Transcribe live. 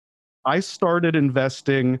I started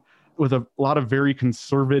investing with a lot of very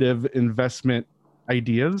conservative investment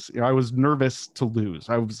ideas. I was nervous to lose.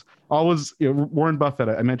 I was always, Warren Buffett,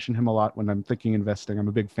 I mention him a lot when I'm thinking investing. I'm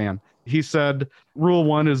a big fan. He said, rule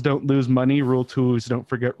one is don't lose money. Rule two is don't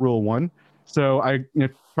forget rule one. So I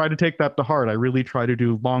try to take that to heart. I really try to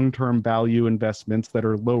do long-term value investments that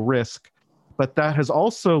are low risk. But that has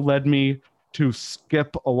also led me to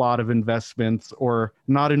skip a lot of investments or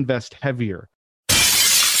not invest heavier.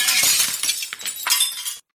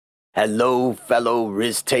 Hello, fellow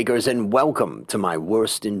risk takers, and welcome to my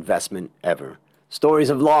worst investment ever. Stories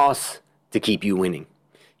of loss to keep you winning.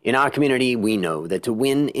 In our community, we know that to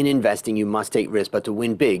win in investing, you must take risk, but to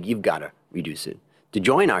win big, you've got to reduce it. To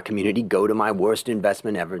join our community, go to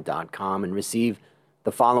myworstinvestmentever.com and receive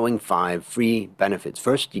the following 5 free benefits.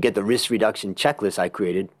 First, you get the risk reduction checklist I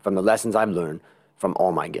created from the lessons I've learned from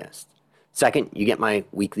all my guests. Second, you get my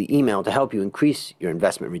weekly email to help you increase your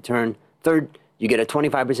investment return. Third, you get a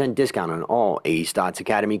 25% discount on all A Stotz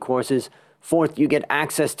Academy courses. Fourth, you get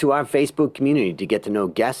access to our Facebook community to get to know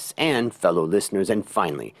guests and fellow listeners. And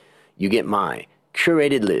finally, you get my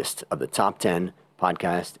curated list of the top 10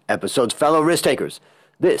 podcast episodes. Fellow risk takers,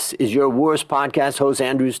 this is your worst podcast host,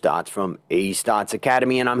 Andrew Stotz from A Stotz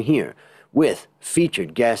Academy, and I'm here with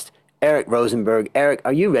featured guest Eric Rosenberg. Eric,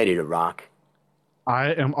 are you ready to rock?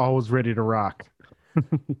 I am always ready to rock.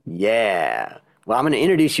 Yeah. Well, I'm going to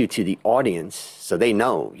introduce you to the audience so they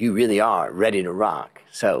know you really are ready to rock.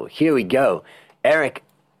 So here we go. Eric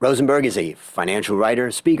Rosenberg is a financial writer,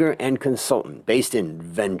 speaker, and consultant based in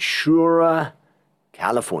Ventura,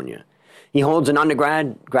 California. He holds an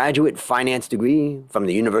undergraduate finance degree from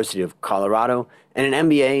the University of Colorado and an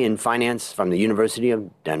MBA in finance from the University of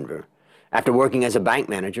Denver. After working as a bank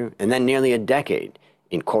manager and then nearly a decade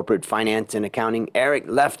in corporate finance and accounting, Eric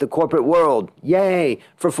left the corporate world, yay,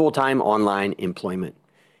 for full-time online employment.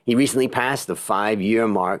 He recently passed the 5-year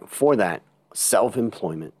mark for that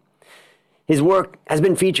self-employment. His work has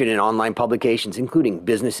been featured in online publications including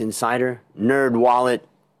Business Insider, NerdWallet,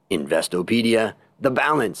 Investopedia, The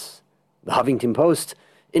Balance, The Huffington Post,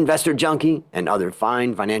 Investor Junkie, and other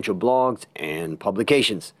fine financial blogs and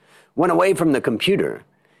publications. When away from the computer,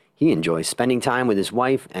 he enjoys spending time with his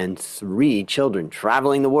wife and 3 children,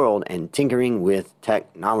 traveling the world and tinkering with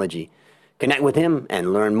technology. Connect with him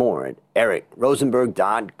and learn more at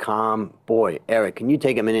ericrosenberg.com. Boy, Eric, can you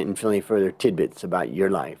take a minute and fill any further tidbits about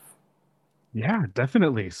your life? Yeah,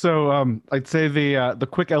 definitely. So I'd say the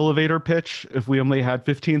quick elevator pitch, if we only had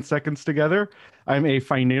 15 seconds together, I'm a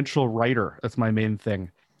financial writer. That's my main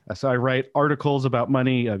thing. So I write articles about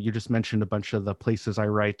money. You just mentioned a bunch of the places I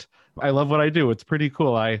write. I love what I do. It's pretty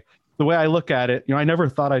cool. The way I look at it, I never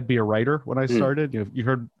thought I'd be a writer when I started. You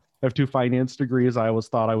heard I have 2 finance degrees. I always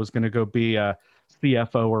thought I was going to go be a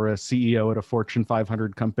CFO or a CEO at a Fortune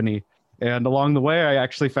 500 company. And along the way, I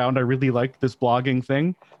actually found I really liked this blogging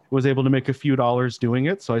thing. Was able to make a few dollars doing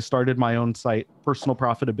it. So I started my own site, Personal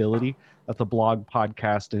Profitability. That's a blog,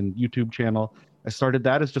 podcast, and YouTube channel. I started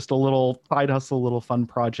that as just a little side hustle, little fun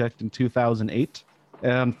project in 2008.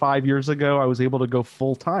 And 5 years ago, I was able to go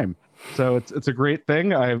full time. So it's a great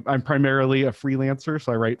thing. I'm primarily a freelancer,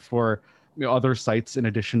 so I write for other sites in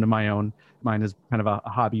addition to my own. Mine is kind of a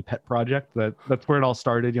hobby pet project. That's where it all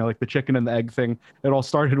started. Like the chicken and the egg thing. It all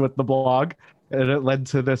started with the blog, and it led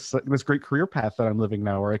to this great career path that I'm living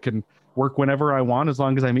now, where I can work whenever I want as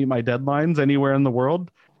long as I meet my deadlines anywhere in the world.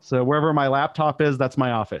 So wherever my laptop is, that's my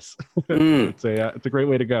office. It's a great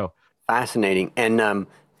way to go. Fascinating. And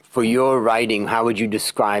for your writing, how would you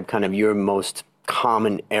describe kind of your most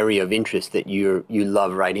common area of interest that you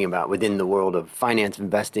love writing about within the world of finance,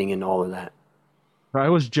 investing, and all of that? I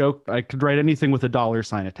always joke I could write anything with a dollar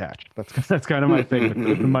sign attached. That's kind of my thing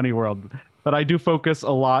with the money world. But I do focus a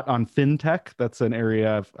lot on fintech. That's an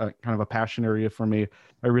area of kind of a passion area for me.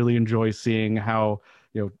 I really enjoy seeing how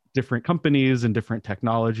different companies and different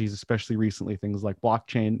technologies, especially recently things like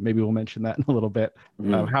blockchain. Maybe we'll mention that in a little bit.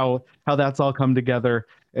 How that's all come together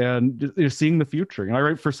and seeing the future. I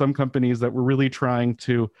write for some companies that were really trying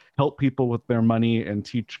to help people with their money and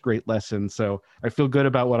teach great lessons. So I feel good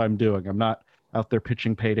about what I'm doing. I'm not out there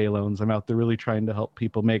pitching payday loans. I'm out there really trying to help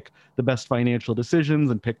people make the best financial decisions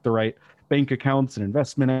and pick the right bank accounts and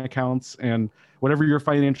investment accounts, and whatever your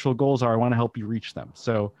financial goals are, I want to help you reach them.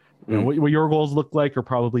 So what your goals look like are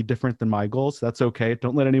probably different than my goals. That's okay.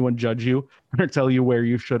 Don't let anyone judge you or tell you where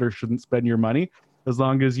you should or shouldn't spend your money. As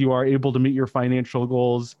long as you are able to meet your financial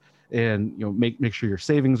goals and make sure your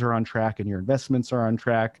savings are on track and your investments are on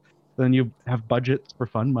track, then you have budgets for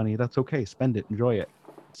fun money. That's okay. Spend it, enjoy it.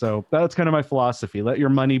 So that's kind of my philosophy. Let your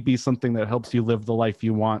money be something that helps you live the life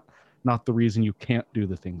you want, not the reason you can't do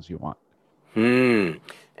the things you want. Hmm.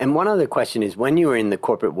 And one other question is, when you were in the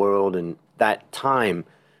corporate world and that time,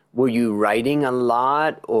 were you writing a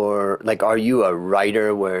lot, or like, are you a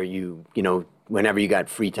writer where whenever you got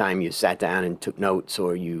free time, you sat down and took notes,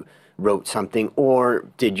 or you wrote something, or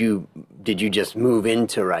did you just move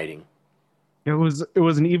into writing? It was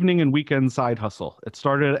an evening and weekend side hustle. It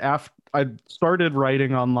started after I started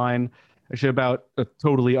writing online, actually about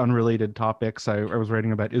totally unrelated topics. I was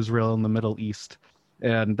writing about Israel and the Middle East,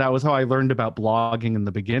 and that was how I learned about blogging in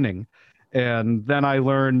the beginning. And then I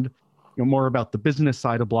learned, more about the business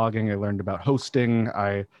side of blogging. I learned about hosting.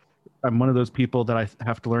 I'm one of those people that I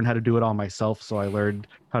have to learn how to do it all myself. So I learned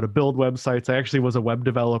how to build websites. I actually was a web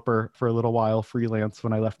developer for a little while, freelance,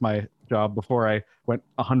 when I left my job. Before I went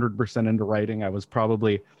 100% into writing, I was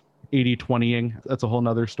probably 80/20ing. That's a whole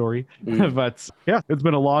nother story. Mm. But yeah, it's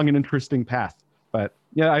been a long and interesting path. But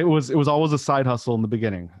yeah, it was always a side hustle in the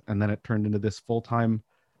beginning, and then it turned into this full-time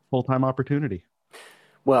opportunity.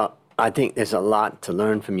 Well, I think there's a lot to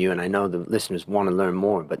learn from you, and I know the listeners want to learn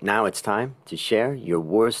more. But now it's time to share your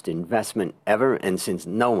worst investment ever. And since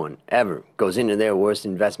no one ever goes into their worst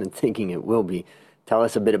investment thinking it will be, tell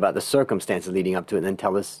us a bit about the circumstances leading up to it, and then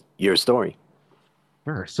tell us your story.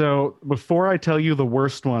 Sure. So before I tell you the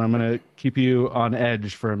worst one, I'm going to keep you on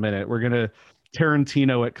edge for a minute. We're going to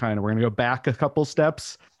Tarantino it kind of. We're going to go back a couple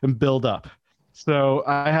steps and build up. So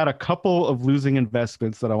I had a couple of losing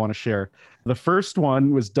investments that I want to share. The first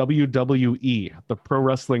one was WWE, the pro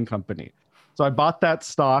wrestling company. So I bought that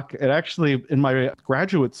stock. And actually, in my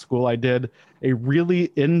graduate school, I did a really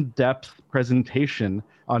in-depth presentation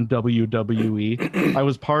on WWE. I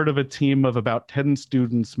was part of a team of about 10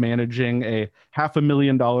 students managing a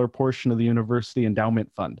 $500,000 portion of the university endowment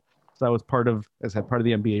fund. So I was part of the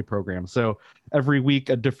MBA program. So every week,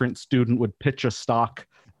 a different student would pitch a stock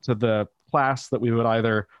to the class that we would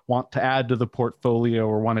either want to add to the portfolio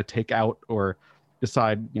or want to take out, or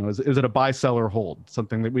decide, is it a buy, sell, or hold,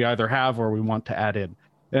 something that we either have or we want to add in.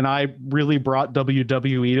 And I really brought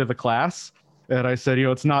WWE to the class. And I said,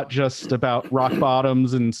 it's not just about rock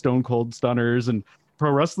bottoms and stone cold stunners and pro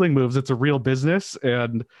wrestling moves. It's a real business,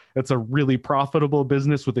 and it's a really profitable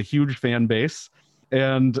business with a huge fan base.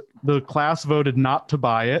 And the class voted not to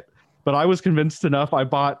buy it, but I was convinced enough. I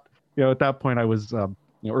bought, at that point I was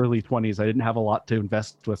early 20s. I didn't have a lot to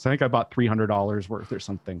invest with. So I think I bought $300 worth or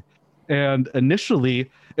something. And initially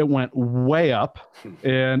it went way up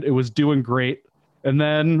and it was doing great. And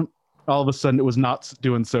then all of a sudden it was not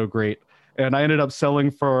doing so great. And I ended up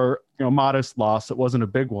selling for modest loss. It wasn't a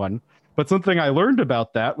big one. But something I learned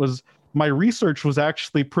about that was my research was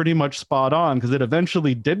actually pretty much spot on, because it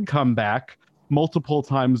eventually did come back multiple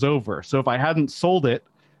times over. So if I hadn't sold it,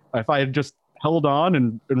 if I had just held on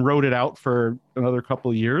and wrote it out for another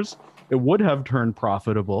couple of years, it would have turned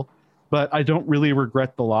profitable. But I don't really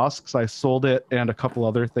regret the loss, because I sold it and a couple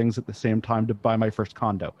other things at the same time to buy my first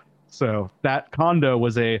condo. So that condo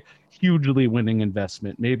was a hugely winning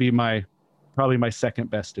investment, probably my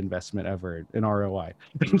second best investment ever in ROI.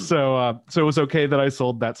 So it was okay that I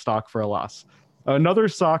sold that stock for a loss. Another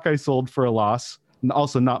stock I sold for a loss, and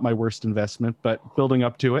also not my worst investment, but building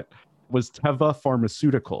up to it, was Teva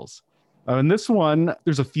Pharmaceuticals. In this one,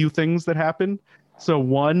 there's a few things that happened. So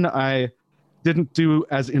one, I didn't do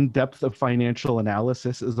as in-depth of financial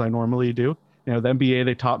analysis as I normally do. The MBA,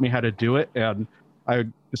 they taught me how to do it, and I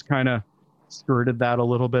just kind of skirted that a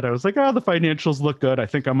little bit. I was like, oh, the financials look good. I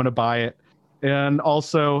think I'm going to buy it. And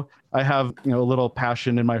also, I have a little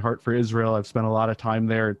passion in my heart for Israel. I've spent a lot of time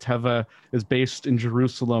there. Teva is based in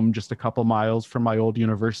Jerusalem, just a couple miles from my old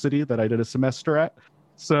university that I did a semester at.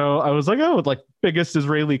 So I was like, oh, like biggest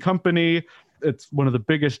Israeli company. It's one of the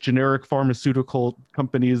biggest generic pharmaceutical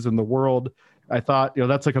companies in the world. I thought,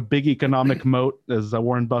 that's like a big economic moat, as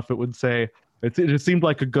Warren Buffett would say. It seemed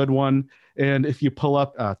like a good one. And if you pull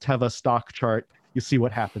up Teva stock chart, you see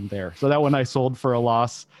what happened there. So that one I sold for a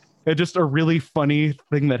loss. And just a really funny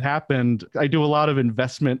thing that happened. I do a lot of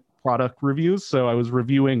investment product reviews. So I was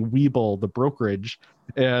reviewing Webull, the brokerage,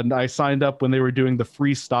 and I signed up when they were doing the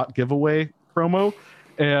free stock giveaway promo.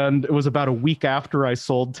 And it was about a week after I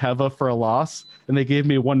sold Teva for a loss, and they gave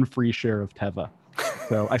me one free share of Teva.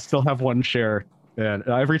 So I still have one share. And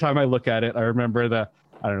every time I look at it, I remember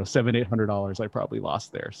I don't know, $700-800 I probably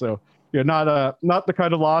lost there. So not the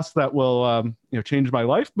kind of loss that will change my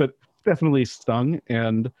life, but definitely stung.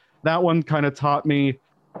 And that one kind of taught me,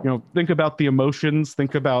 think about the emotions,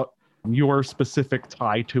 think about your specific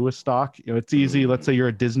tie to a stock. It's easy. Let's say you're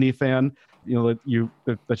a Disney fan.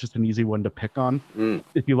 That's just an easy one to pick on. Mm.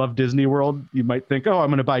 If you love Disney World, you might think, oh, I'm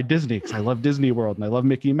going to buy Disney because I love Disney World and I love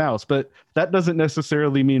Mickey Mouse. But that doesn't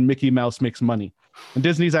necessarily mean Mickey Mouse makes money. And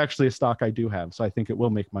Disney's actually a stock I do have, so I think it will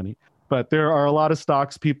make money. but there are a lot of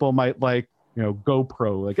stocks people might like,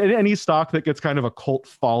 GoPro, like any stock that gets kind of a cult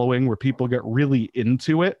following where people get really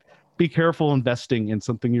into it. Be careful investing in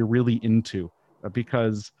something you're really into,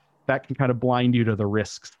 because that can kind of blind you to the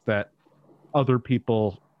risks that other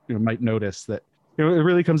people might notice. That it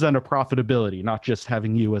really comes down to profitability, not just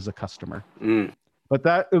having you as a customer. But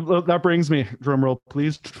that brings me, drum roll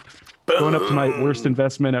please, going up to my worst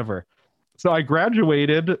investment ever. So I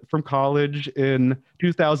graduated from college in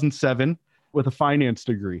 2007 with a finance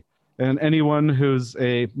degree. And anyone who's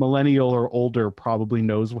a millennial or older probably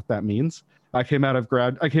knows what that means. I came out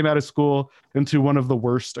of school into one of the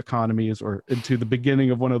worst economies, or into the beginning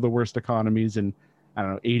of one of the worst economies in, I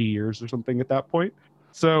don't know, 80 years or something at that point.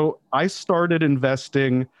 So I started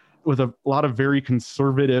investing with a lot of very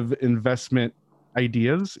conservative investment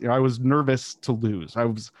ideas. I was nervous to lose. I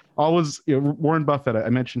was always, Warren Buffett, I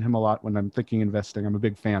mention him a lot when I'm thinking investing. I'm a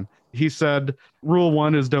big fan. He said, rule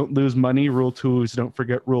one is don't lose money. Rule two is don't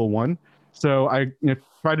forget rule one. So I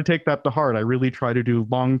try to take that to heart. I really try to do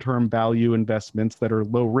long-term value investments that are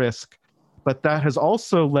low risk, but that has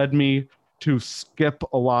also led me to skip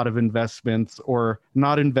a lot of investments or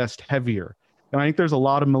not invest heavier. And I think there's a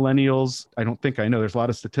lot of millennials, I know there's a lot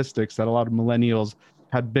of statistics that a lot of millennials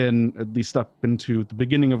had been, at least up into the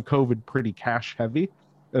beginning of COVID, pretty cash heavy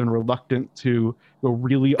and reluctant to go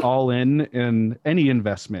really all in any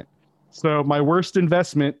investment. So my worst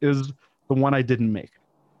investment is the one I didn't make.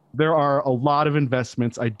 There are a lot of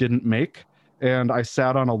investments I didn't make, and I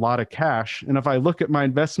sat on a lot of cash. And if I look at my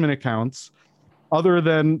investment accounts, other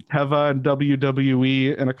than Teva and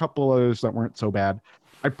WWE and a couple others that weren't so bad,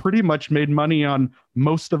 I pretty much made money on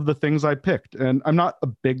most of the things I picked. And I'm not a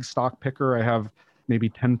big stock picker. I have maybe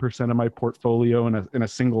 10% of my portfolio in a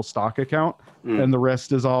single stock account, and the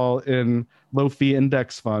rest is all in low fee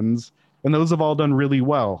index funds. And those have all done really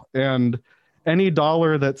well. And any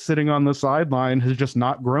dollar that's sitting on the sideline has just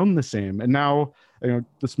not grown the same. And now,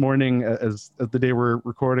 this morning, as the day we're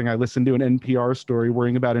recording, I listened to an NPR story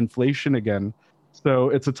worrying about inflation again. So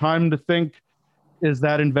it's a time to think, is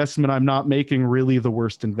that investment I'm not making really the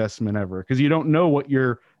worst investment ever? Because you don't know what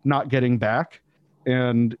you're not getting back.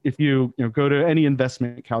 And if you, go to any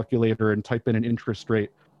investment calculator and type in an interest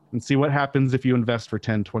rate and see what happens if you invest for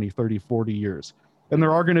 10, 20, 30, 40 years. And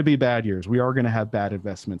there are going to be bad years. We are going to have bad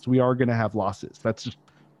investments. We are going to have losses. That's just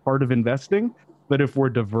part of investing. But if we're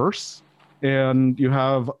diverse and you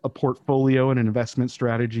have a portfolio and an investment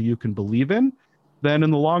strategy you can believe in, then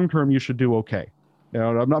in the long term, you should do okay.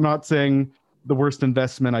 I'm not saying the worst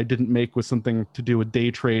investment I didn't make was something to do with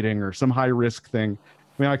day trading or some high risk thing.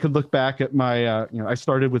 I mean, I could look back at my, I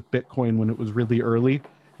started with Bitcoin when it was really early,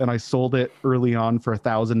 and I sold it early on for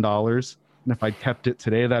 $1,000. And if I'd kept it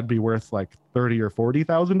today, that'd be worth like $30,000 or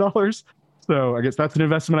 $40,000. So I guess that's an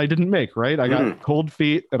investment I didn't make, right? I got cold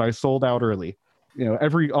feet and I sold out early.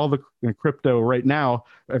 All the crypto right now,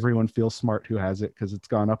 everyone feels smart who has it because it's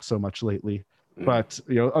gone up so much lately. But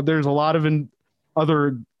there's a lot of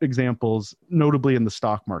other examples, notably in the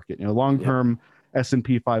stock market. Long-term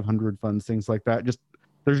S&P 500 funds, things like that. Just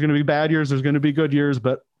there's going to be bad years, there's going to be good years,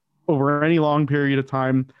 but over any long period of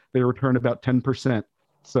time, they return about 10%.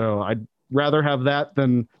 So I'd rather have that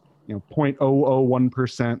than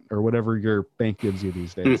 0.001% or whatever your bank gives you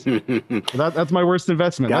these days. So that's my worst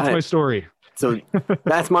investment. That's my story. So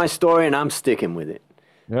that's my story, and I'm sticking with it.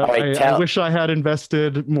 Yeah, I wish I had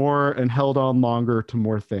invested more and held on longer to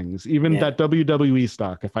more things. Even that WWE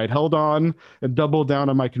stock, if I'd held on and doubled down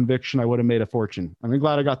on my conviction, I would have made a fortune. I'm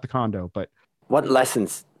glad I got the condo. But what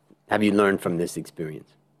lessons have you learned from this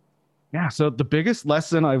experience? Yeah, so the biggest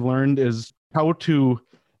lesson I've learned is how to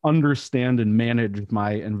understand and manage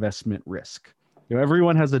my investment risk.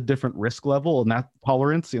 Everyone has a different risk level, and that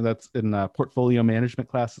tolerance, that's in portfolio management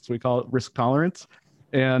class, that's what we call it, risk tolerance.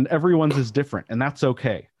 And everyone's is different, and that's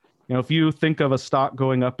okay. If you think of a stock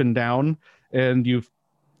going up and down and you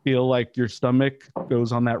feel like your stomach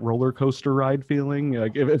goes on that roller coaster ride feeling,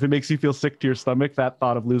 like if it makes you feel sick to your stomach, that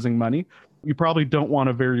thought of losing money, you probably don't want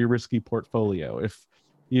a very risky portfolio. If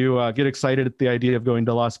you get excited at the idea of going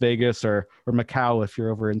to Las Vegas or Macau, if you're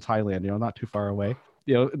over in Thailand, not too far away,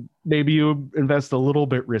 maybe you invest a little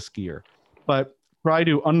bit riskier, but try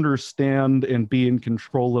to understand and be in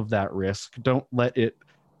control of that risk. Don't let it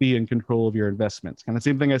be in control of your investments. Kind of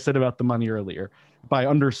same thing I said about the money earlier. By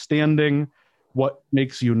understanding what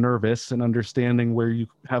makes you nervous and understanding where you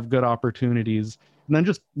have good opportunities, and then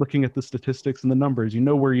just looking at the statistics and the numbers,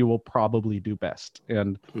 where you will probably do best.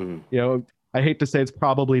 And, I hate to say it's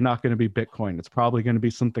probably not going to be Bitcoin. It's probably going to be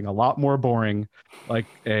something a lot more boring, like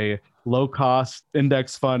a low-cost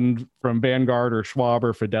index fund from Vanguard or Schwab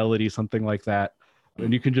or Fidelity, something like that.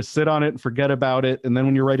 and you can just sit on it and forget about it. And then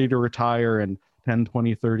when you're ready to retire in 10,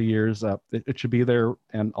 20, 30 years, it should be there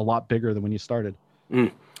and a lot bigger than when you started.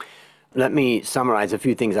 Let me summarize a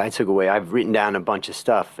few things I took away. I've written down a bunch of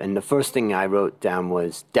stuff, and the first thing I wrote down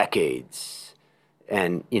was decades.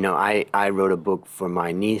 And, I wrote a book for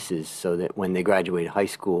my nieces so that when they graduated high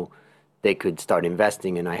school, they could start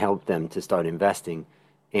investing, and I helped them to start investing.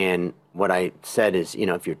 And what I said is,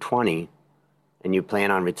 if you're 20 and you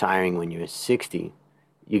plan on retiring when you're 60,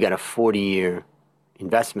 you got a 40-year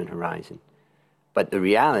investment horizon. But the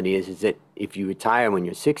reality is that if you retire when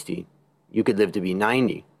you're 60, you could live to be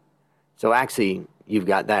 90. So actually, you've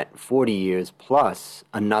got that 40 years plus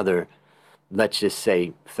another, let's just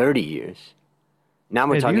say, 30 years. Now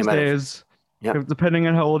we're talking these about days, depending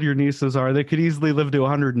on how old your nieces are, they could easily live to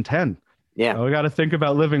 110. Yeah. We got to think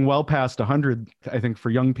about living well past 100, I think, for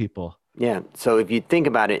young people. Yeah. So if you think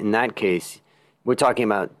about it in that case, we're talking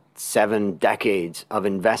about 7 decades of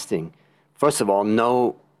investing. First of all,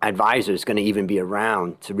 no advisor is going to even be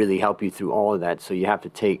around to really help you through all of that. So you have to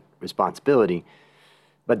take responsibility.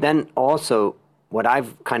 But then also, what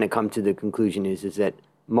I've kind of come to the conclusion is that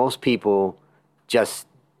most people just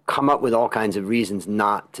come up with all kinds of reasons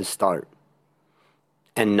not to start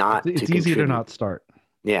and not it's to easy contribute. to not start.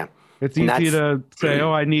 Yeah. It's easy to say,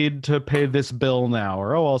 I need to pay this bill now,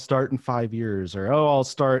 or, I'll start in 5 years, or, I'll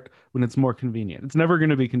start when it's more convenient. It's never going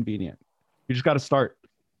to be convenient. You just got to start.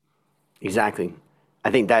 Exactly. I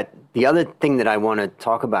think that the other thing that I want to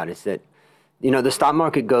talk about is that, the stock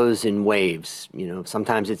market goes in waves.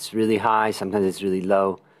 Sometimes it's really high, sometimes it's really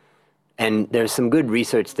low. And there's some good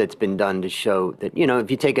research that's been done to show that,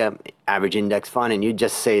 if you take a average index fund and you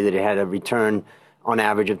just say that it had a return on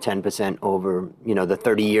average of 10% over, the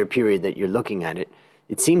 30-year period that you're looking at it,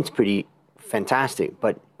 it seems pretty fantastic.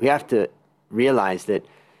 But we have to realize that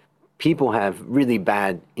people have really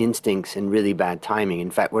bad instincts and really bad timing.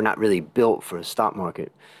 In fact, we're not really built for a stock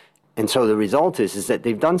market. And so the result is that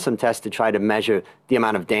they've done some tests to try to measure the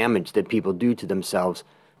amount of damage that people do to themselves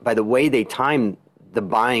by the way they time the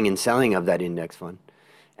buying and selling of that index fund.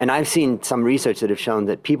 And I've seen some research that have shown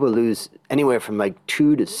that people lose anywhere from like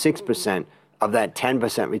 2 to 6% of that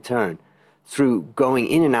 10% return through going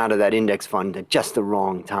in and out of that index fund at just the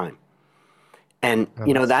wrong time. And,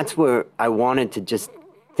 that's where I wanted to just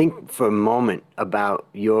think for a moment about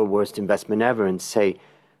your worst investment ever and say,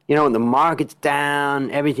 the market's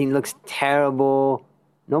down, everything looks terrible.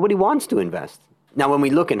 Nobody wants to invest. Now, when we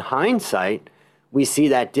look in hindsight, we see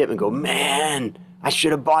that dip and go, man, I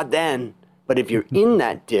should have bought then. But if you're in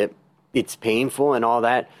that dip, it's painful and all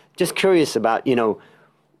that. Just curious about,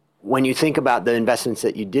 when you think about the investments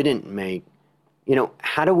that you didn't make,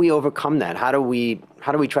 how do we overcome that? How do we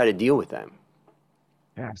try to deal with that?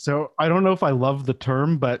 Yeah. So I don't know if I love the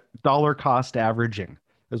term, but dollar cost averaging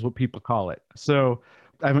is what people call it. So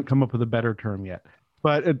I haven't come up with a better term yet.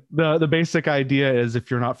 But the basic idea is,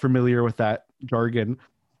 if you're not familiar with that jargon,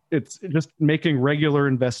 it's just making regular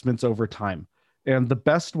investments over time. And the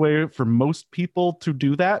best way for most people to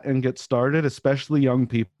do that and get started, especially young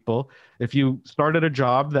people, if you start at a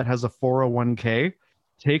job that has a 401k,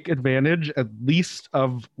 take advantage at least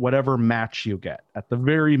of whatever match you get at the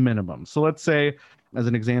very minimum. So let's say, as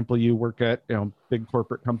an example, you work at big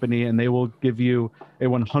corporate company and they will give you a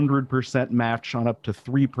 100% match on up to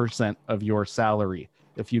 3% of your salary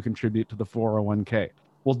if you contribute to the 401k.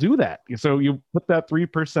 Well, do that. So you put that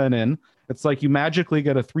 3% in. It's like you magically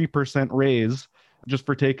get a 3% raise just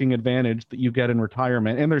for taking advantage that you get in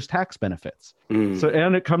retirement. And there's tax benefits. So,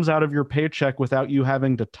 and it comes out of your paycheck without you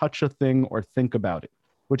having to touch a thing or think about it,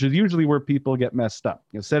 which is usually where people get messed up.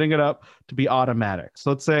 Setting it up to be automatic.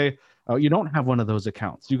 So let's say you don't have one of those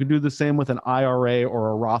accounts. You can do the same with an IRA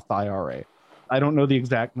or a Roth IRA. I don't know the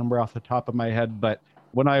exact number off the top of my head, but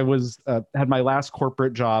when I was had my last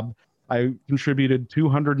corporate job, I contributed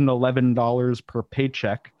 $211 per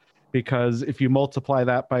paycheck, because if you multiply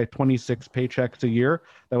that by 26 paychecks a year,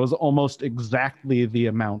 that was almost exactly the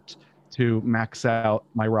amount to max out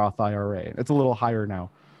my Roth IRA. It's a little higher now.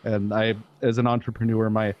 And I, as an entrepreneur,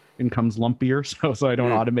 my income's lumpier, so I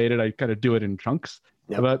don't automate it. I kind of do it in chunks.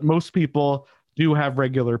 Yep. But most people do have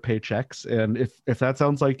regular paychecks. And if that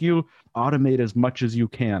sounds like you, automate as much as you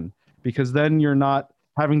can, because then you're not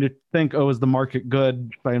having to think, is the market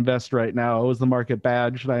good? Should I invest right now? Is the market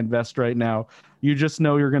bad? Should I invest right now? You just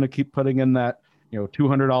know you're going to keep putting in that,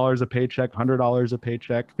 $200 a paycheck, $100 a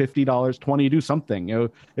paycheck, $50, $20, do something.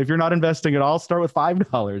 If you're not investing at all, start with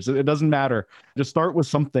 $5. It doesn't matter. Just start with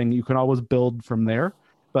something. You can always build from there,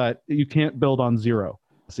 but you can't build on zero.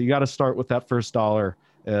 So you got to start with that first dollar.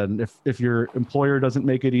 And if your employer doesn't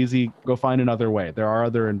make it easy, go find another way. There are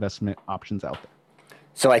other investment options out there.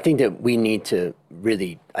 So I think that we need to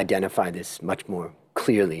really identify this much more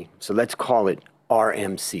clearly. So let's call it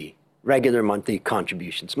RMC, regular monthly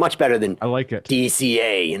contributions. Much better than I like it.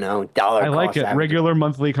 DCA, dollar I like cost it. averaging. Regular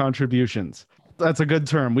monthly contributions. That's a good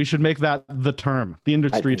term. We should make that the term, the I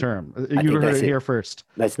industry think, term. I You think heard that's it it. here first.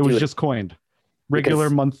 Let's It do was it. just coined. Regular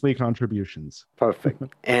Because monthly contributions. perfect.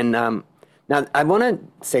 And now I want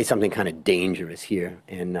to say something kind of dangerous here.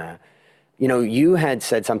 And you had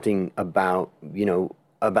said something about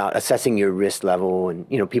assessing your risk level,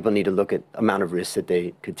 and people need to look at amount of risk that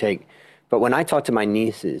they could take. But when I talk to my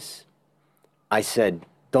nieces, I said,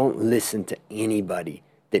 don't listen to anybody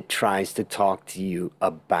that tries to talk to you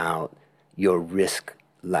about your risk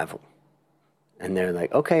level. And they're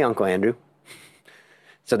like, okay, Uncle Andrew.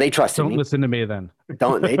 So they trusted Don't me. listen to me then.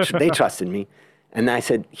 Don't they trusted me. And I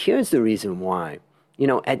said, here's the reason why.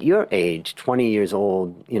 At your age, 20 years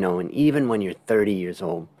old, and even when you're 30 years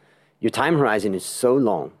old, your time horizon is so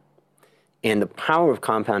long, and the power of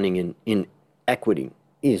compounding in equity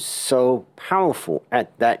is so powerful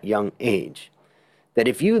at that young age that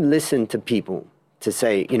if you listen to people to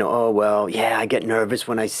say, oh, well, yeah, I get nervous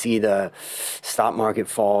when I see the stock market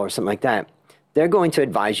fall or something like that, they're going to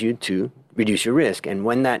advise you to reduce your risk. And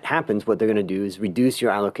when that happens, what they're going to do is reduce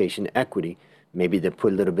your allocation to equity. Maybe they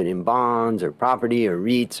put a little bit in bonds or property or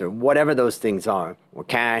REITs or whatever those things are, or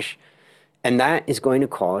cash. And that is going to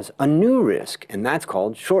cause a new risk, and that's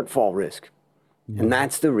called shortfall risk. And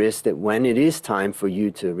that's the risk that when it is time for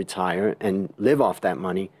you to retire and live off that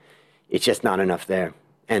money, it's just not enough there.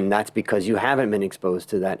 And that's because you haven't been exposed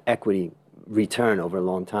to that equity return over a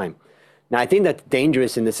long time. Now, I think that's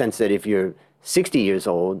dangerous in the sense that if you're 60 years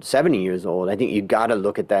old, 70 years old, I think you've got to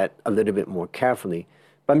look at that a little bit more carefully.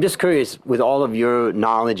 But I'm just curious, with all of your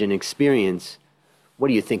knowledge and experience, what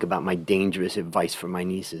do you think about my dangerous advice for my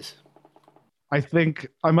nieces? I think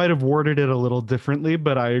I might have worded it a little differently,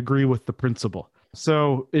 but I agree with the principle.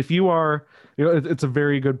 So if you are, it's a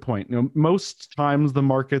very good point. Most times the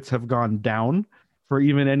markets have gone down for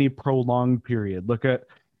even any prolonged period. Look at,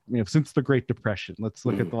 since the Great Depression, let's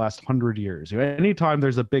look at the last 100 years. Anytime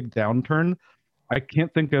there's a big downturn, I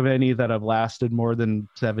can't think of any that have lasted more than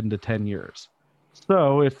 7 to 10 years.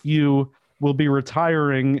 So if you will be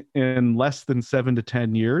retiring in less than 7 to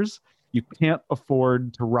 10 years, you can't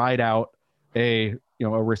afford to ride out a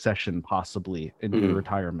recession possibly in your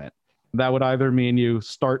retirement. That would either mean you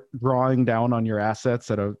start drawing down on your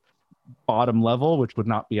assets at a bottom level, which would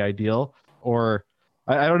not be ideal, or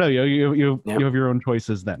I don't know, you have your own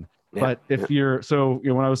choices then. But if you're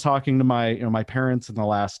when I was talking to my parents in the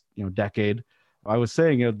last decade, I was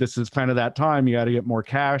saying this is kind of that time. You got to get more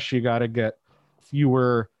cash. You got to get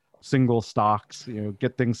fewer single stocks.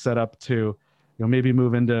 Get things set up to maybe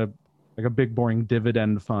move into like a big boring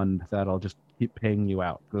dividend fund that'll just keep paying you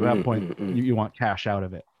out. At that point, you want cash out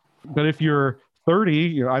of it. But if you're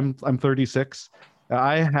 30, I'm 36.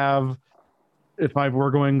 I have, if I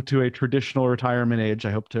were going to a traditional retirement age,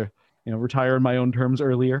 I hope to retire in my own terms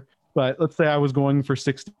earlier. But let's say I was going for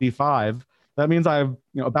 65. That means I have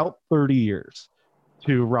about 30 years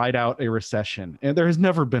to ride out a recession. And there has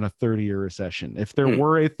never been a 30-year recession. If there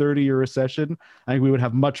were a 30-year recession, I think we would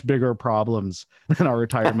have much bigger problems than our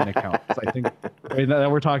retirement accounts. I think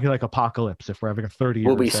we're talking like apocalypse if we're having a 30-year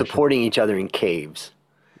We'll be recession. supporting each other in caves.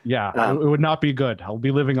 Yeah, it would not be good. I'll be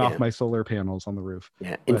living off my solar panels on the roof.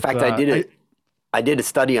 Yeah. In fact, I did a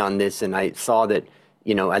study on this, and I saw that,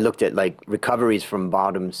 I looked at like recoveries from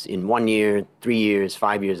bottoms in 1 year, 3 years,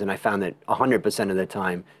 5 years, and I found that 100% of the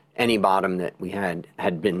time, any bottom that we had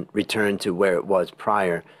been returned to where it was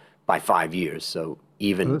prior by 5 years. So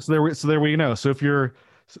there we know. So if you're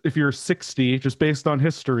 60, just based on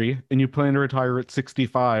history, and you plan to retire at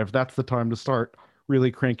 65, that's the time to start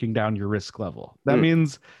really cranking down your risk level. That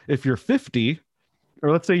means if you're 50,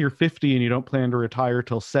 or let's say you're 50 and you don't plan to retire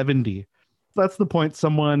till 70, that's the point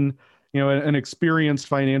someone, an experienced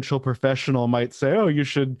financial professional might say, oh, you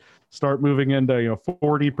should start moving into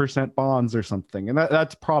 40% bonds or something. And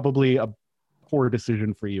that's probably a poor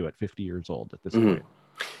decision for you at 50 years old at this point.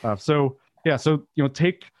 So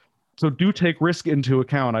do take risk into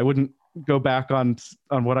account. I wouldn't go back on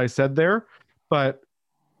what I said there, but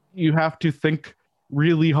you have to think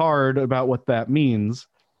really hard about what that means.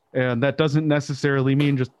 And that doesn't necessarily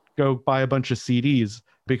mean just go buy a bunch of CDs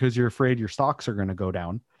because you're afraid your stocks are going to go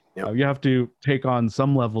down. You have to take on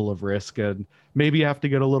some level of risk, and maybe you have to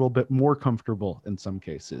get a little bit more comfortable in some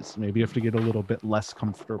cases. Maybe you have to get a little bit less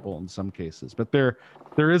comfortable in some cases. But there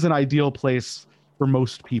is an ideal place for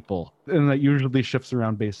most people, and that usually shifts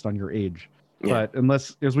around based on your age. But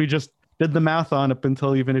unless, as we just did the math on, up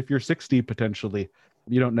until even if you're 60 potentially,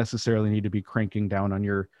 you don't necessarily need to be cranking down on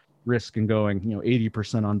your risk in going,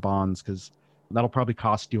 80% on bonds, because that'll probably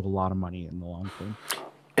cost you a lot of money in the long term.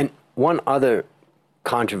 And one other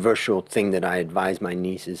controversial thing that I advise my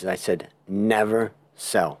nieces, I said, never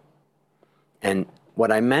sell. And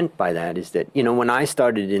what I meant by that is that, when I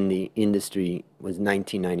started in the industry was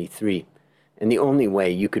 1993, and the only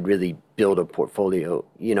way you could really build a portfolio,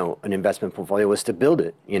 an investment portfolio, was to build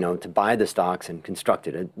it, to buy the stocks and construct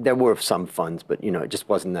it. There were some funds, but, it just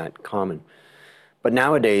wasn't that common. But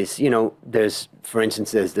nowadays, for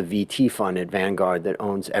instance, there's the VT fund at Vanguard that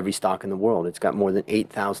owns every stock in the world. It's got more than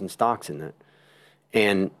 8,000 stocks in it.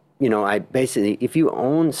 And, I basically, if you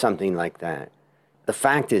own something like that, the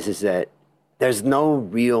fact is that there's no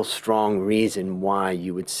real strong reason why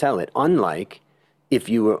you would sell it. Unlike if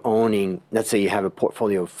you were owning, let's say you have a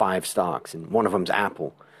portfolio of 5 stocks and one of them's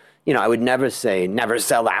Apple. I would never say, never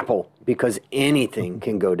sell Apple, because anything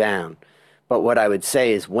can go down. But what I would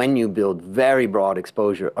say is when you build very broad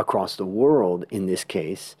exposure across the world, in this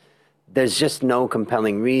case, there's just no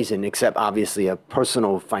compelling reason, except obviously a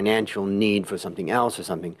personal financial need for something else or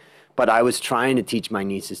something. But I was trying to teach my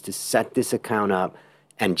nieces to set this account up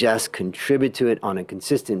and just contribute to it on a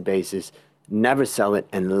consistent basis, never sell it,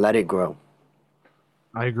 and let it grow.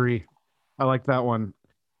 I agree. I like that one.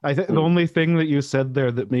 I think the only thing that you said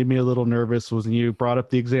there that made me a little nervous was when you brought up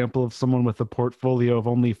the example of someone with a portfolio of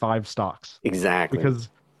only 5 stocks. Exactly. Because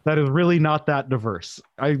that is really not that diverse.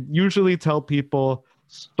 I usually tell people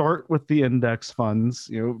start with the index funds,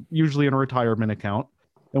 usually in a retirement account.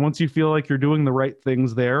 And once you feel like you're doing the right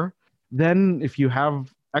things there, then if you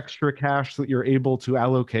have extra cash that you're able to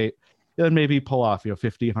allocate, then maybe pull off,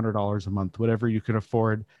 $50, $100 a month, whatever you can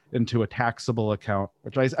afford, into a taxable account,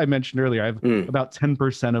 which I mentioned earlier. I have about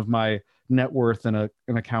 10% of my net worth in an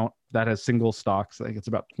account that has single stocks. I think it's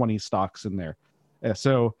about 20 stocks in there.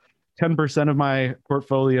 So 10% of my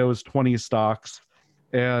portfolio is 20 stocks.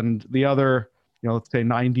 And the other, let's say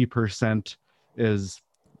 90% is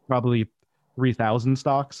probably 3,000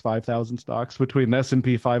 stocks, 5,000 stocks between the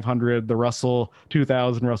S&P 500, the Russell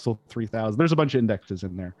 2000, Russell 3000. There's a bunch of indexes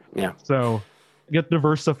in there. Yeah. So get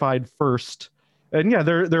diversified first. And yeah,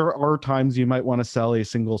 there are times you might want to sell a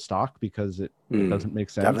single stock because it doesn't make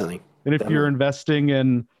sense. Definitely. And if you're investing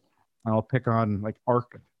in, I'll pick on like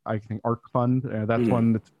ARK, I think ARK Fund. That's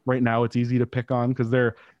one that's right now it's easy to pick on because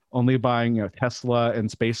they're only buying Tesla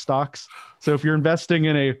and space stocks. So if you're investing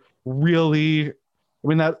in a really,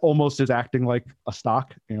 that almost is acting like a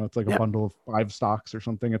stock. It's like a bundle of 5 stocks or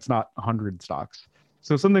something. It's not 100 stocks.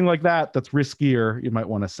 So something like that's riskier, you might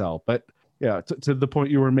want to sell. But yeah, to the point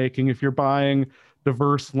you were making, if you're buying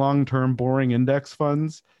diverse, long-term, boring index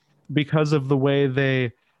funds, because of the way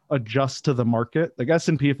they adjust to the market, like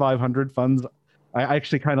S&P 500 funds, I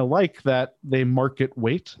actually kind of like that they market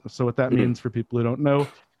weight. So what that means for people who don't know,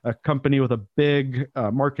 a company with a big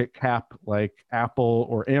market cap like Apple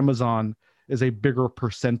or Amazon is a bigger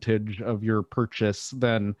percentage of your purchase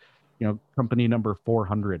than, company number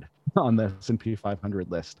 400 on the S&P 500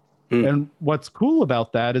 list. And what's cool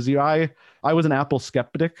about that is I was an Apple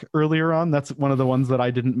skeptic earlier on. That's one of the ones that I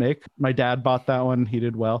didn't make. My dad bought that one. He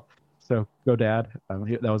did well. So go dad.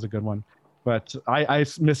 That was a good one. But I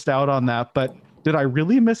missed out on that. But did I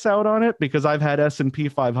really miss out on it? Because I've had S&P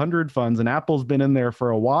 500 funds and Apple's been in there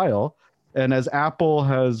for a while. And as Apple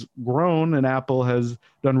has grown and Apple has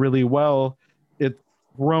done really well, it's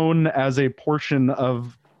grown as a portion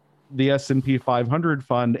of the S&P 500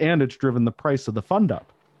 fund, and it's driven the price of the fund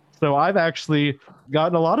up. So I've actually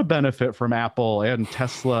gotten a lot of benefit from Apple and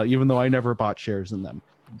Tesla, even though I never bought shares in them.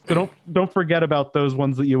 So don't forget about those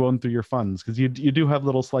ones that you own through your funds, because you do have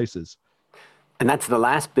little slices. And that's the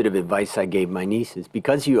last bit of advice I gave my nieces.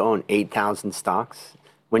 Because you own 8,000 stocks,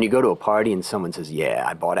 when you go to a party and someone says, yeah,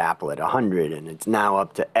 I bought Apple at 100 and it's now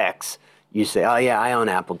up to X, you say, oh yeah, I own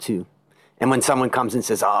Apple too. And when someone comes and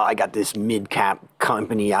says, oh, I got this mid-cap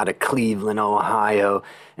company out of Cleveland, Ohio,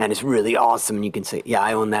 and it's really awesome, and you can say, yeah,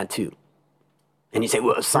 I own that too. And you say,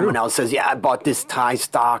 well, someone else says, yeah, I bought this Thai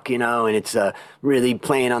stock, and it's really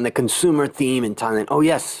playing on the consumer theme in Thailand. Oh,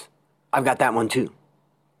 yes, I've got that one too.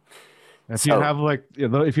 If you have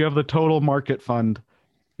if you have the total market fund,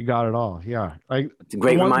 you got it all. Yeah. It's a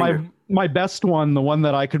great reminder. My best one, the one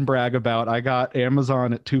that I can brag about, I got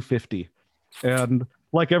Amazon at 250. And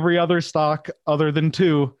like every other stock other than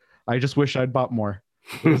 2, I just wish I'd bought more.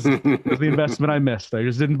 It was the investment I missed. I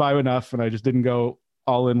just didn't buy enough, and I just didn't go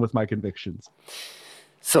all in with my convictions.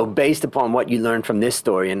 So based upon what you learned from this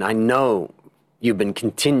story, and I know you've been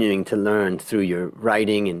continuing to learn through your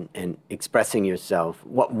writing and expressing yourself,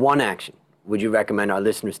 what one action would you recommend our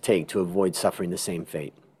listeners take to avoid suffering the same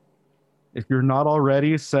fate? If you're not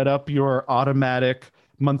already, set up your automatic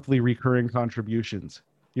monthly recurring contributions.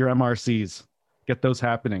 your MRCs. Get those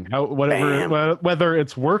happening. Bam. Whether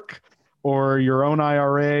it's work or your own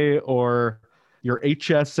IRA or your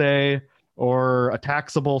HSA or a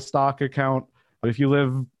taxable stock account. If you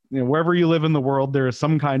live, wherever you live in the world, there is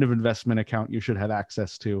some kind of investment account you should have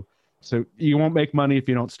access to. So you won't make money if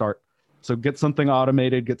you don't start. So get something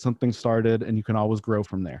automated, get something started, and you can always grow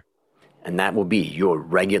from there. And that will be your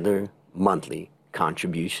regular monthly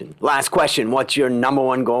contribution. Last question. What's your number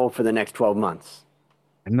one goal for the next 12 months?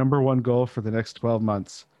 And number one goal for the next 12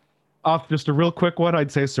 months. Off just a real quick one,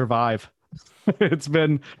 I'd say survive. It's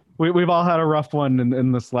been, we've all had a rough one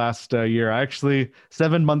in this last year. I actually,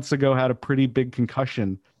 7 months ago, had a pretty big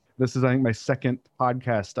concussion. This is, I think, my second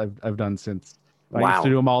podcast I've done since. Wow. I used to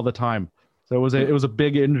do them all the time. So it was a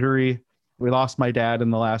big injury. We lost my dad in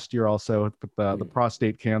the last year also with the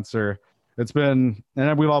prostate cancer. It's been,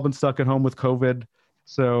 and we've all been stuck at home with COVID.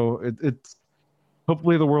 So it's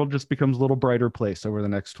hopefully the world just becomes a little brighter place over the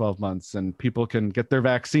next 12 months and people can get their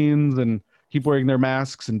vaccines and keep wearing their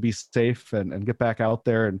masks and be safe and get back out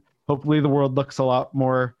there. And hopefully the world looks a lot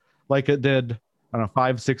more like it did, I don't know,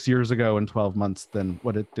 5-6 years ago in 12 months than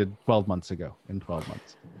what it did 12 months ago in 12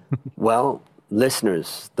 months. Well,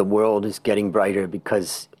 listeners, the world is getting brighter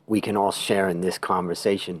because we can all share in this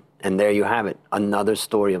conversation. And there you have it, another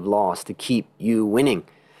story of loss to keep you winning.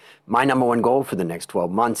 My number one goal for the next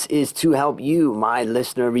 12 months is to help you, my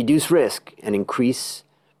listener, reduce risk and increase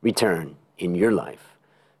return in your life.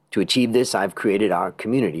 To achieve this, I've created our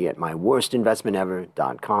community at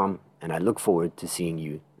myworstinvestmentever.com, and I look forward to seeing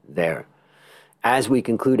you there. As we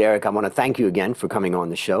conclude, Eric, I want to thank you again for coming on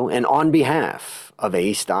the show. And on behalf of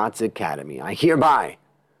A Stotz Academy, I hereby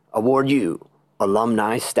award you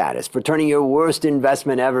alumni status for turning your worst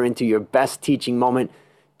investment ever into your best teaching moment.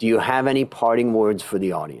 Do you have any parting words for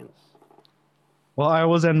the audience? Well, I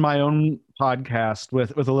always end my own podcast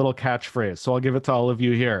with a little catchphrase, so I'll give it to all of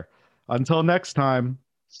you here. Until next time,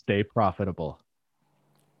 stay profitable.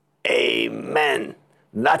 Amen.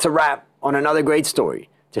 That's a wrap on another great story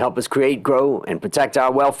to help us create, grow, and protect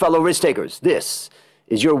our wealth. Fellow risk takers, this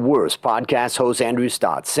is your worst podcast host, Andrew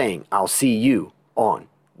Stotz, saying I'll see you on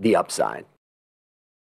the upside.